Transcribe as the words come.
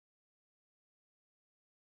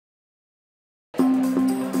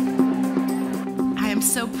I'm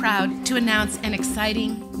so proud to announce an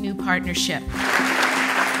exciting new partnership.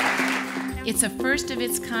 It's a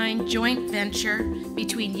first-of-its-kind joint venture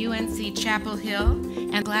between UNC-Chapel Hill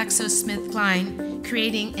and GlaxoSmithKline,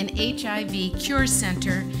 creating an HIV Cure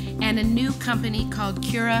Center and a new company called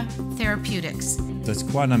Qura Therapeutics. That's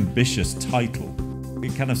quite an ambitious title.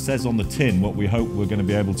 It kind of says on the tin what we hope we're going to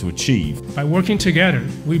be able to achieve. By working together,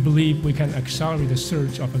 we believe we can accelerate the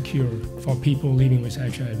search of a cure for people living with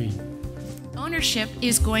HIV. Ownership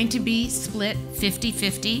is going to be split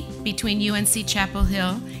 50-50 between UNC-Chapel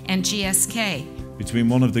Hill and GSK. Between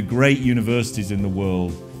one of the great universities in the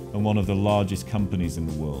world and one of the largest companies in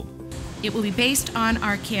the world. It will be based on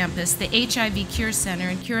our campus. The HIV Cure Center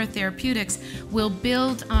and Qura Therapeutics will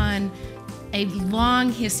build on a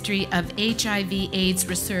long history of HIV/AIDS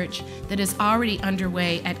research that is already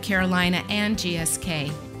underway at Carolina and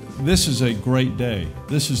GSK. This is a great day.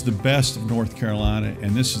 This is the best of North Carolina,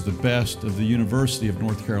 and this is the best of the University of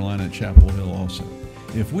North Carolina at Chapel Hill also.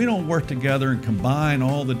 If we don't work together and combine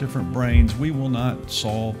all the different brains, we will not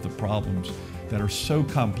solve the problems that are so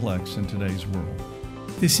complex in today's world.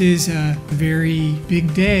 This is a very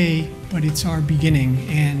big day, but it's our beginning,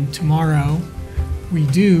 and tomorrow we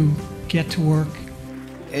do get to work.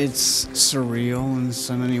 It's surreal in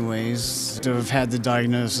so many ways to have had the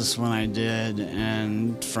diagnosis when I did,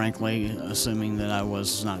 and frankly, assuming that I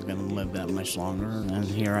was not going to live that much longer. And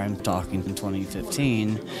here I'm talking in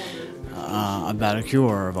 2015 about a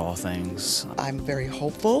cure of all things. I'm very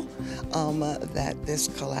hopeful that this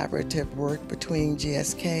collaborative work between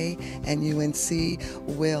GSK and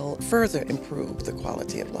UNC will further improve the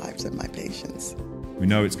quality of lives of my patients. We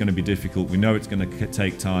know it's going to be difficult, we know it's going to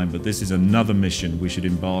take time, but this is another mission we should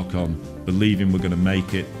embark on, believing we're going to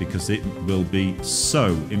make it, because it will be so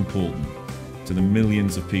important to the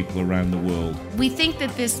millions of people around the world. We think that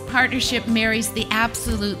this partnership marries the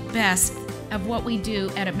absolute best of what we do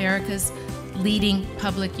at America's leading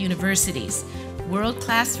public universities.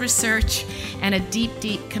 World-class research and a deep,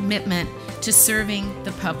 deep commitment to serving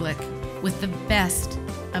the public with the best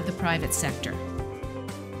of the private sector.